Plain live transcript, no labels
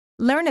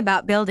Learn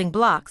about building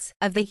blocks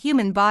of the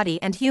human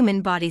body and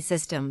human body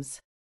systems.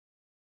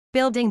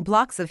 Building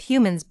blocks of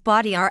humans'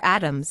 body are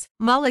atoms,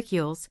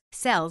 molecules,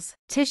 cells,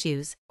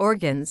 tissues,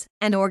 organs,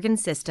 and organ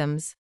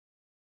systems.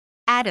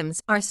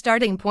 Atoms are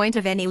starting point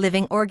of any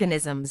living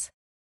organisms.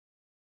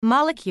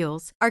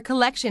 Molecules are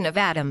collection of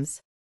atoms.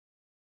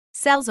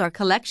 Cells are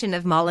collection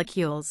of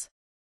molecules.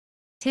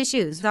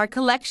 Tissues are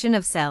collection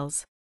of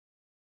cells.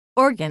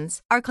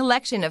 Organs are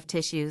collection of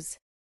tissues.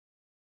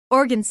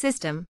 Organ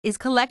system is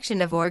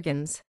collection of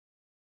organs.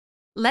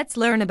 Let's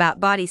learn about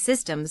body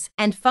systems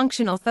and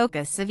functional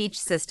focus of each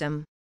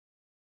system.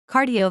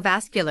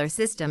 Cardiovascular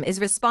system is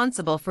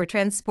responsible for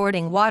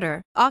transporting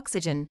water,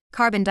 oxygen,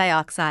 carbon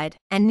dioxide,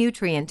 and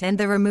nutrient and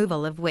the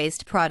removal of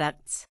waste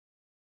products.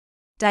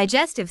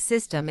 Digestive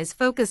system is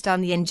focused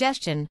on the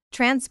ingestion,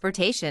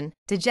 transportation,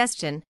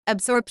 digestion,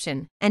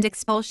 absorption, and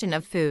expulsion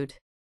of food.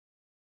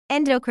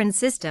 Endocrine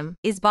system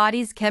is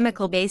body's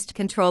chemical-based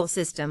control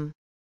system.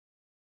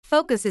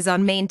 Focus is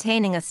on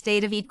maintaining a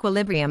state of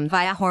equilibrium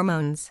via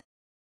hormones.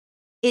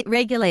 It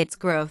regulates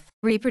growth,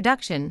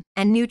 reproduction,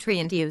 and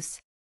nutrient use.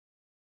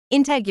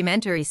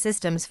 Integumentary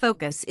system's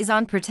focus is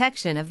on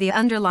protection of the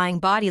underlying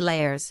body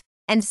layers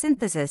and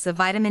synthesis of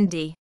vitamin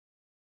D.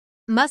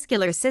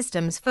 Muscular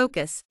system's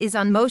focus is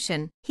on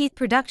motion, heat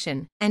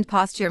production, and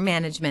posture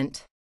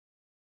management.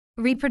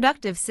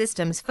 Reproductive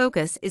system's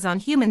focus is on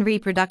human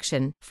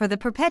reproduction for the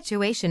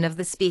perpetuation of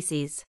the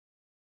species.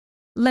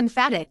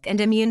 Lymphatic and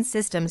Immune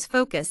System's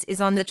focus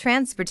is on the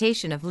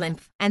transportation of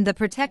lymph and the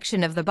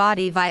protection of the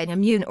body via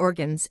immune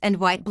organs and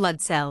white blood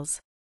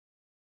cells.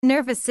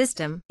 Nervous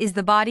system is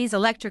the body's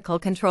electrical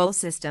control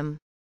system.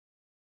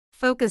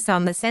 Focus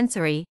on the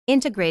sensory,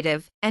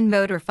 integrative, and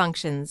motor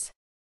functions.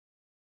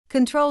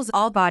 Controls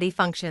all body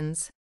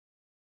functions.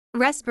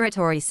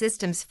 Respiratory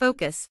system's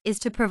focus is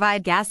to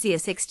provide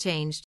gaseous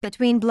exchange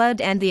between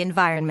blood and the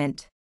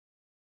environment.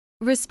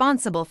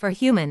 Responsible for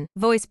human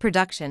voice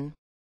production.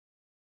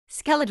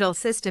 Skeletal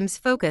system's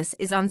focus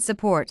is on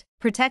support,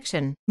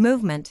 protection,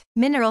 movement,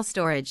 mineral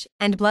storage,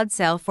 and blood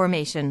cell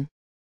formation.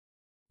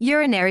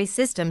 Urinary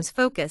system's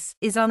focus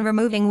is on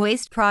removing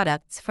waste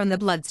products from the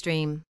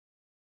bloodstream.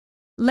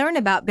 Learn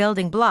about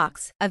building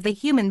blocks of the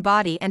human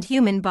body and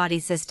human body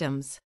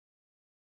systems.